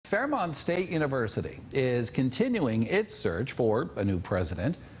Fairmont State University is continuing its search for a new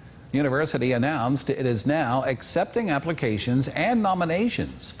president. The university announced it is now accepting applications and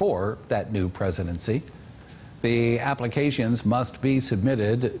nominations for that new presidency. The applications must be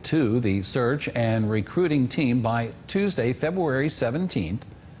submitted to the search and recruiting team by Tuesday, February 17th.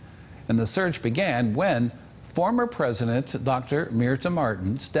 And the search began when former President Dr. Mirta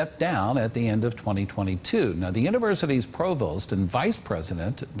Martin stepped down at the end of 2022. Now, the university's provost and vice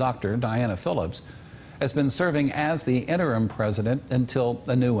president, Dr. Diana Phillips, has been serving as the interim president until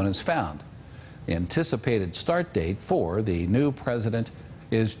a new one is found. The anticipated start date for the new president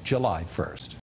is July 1st.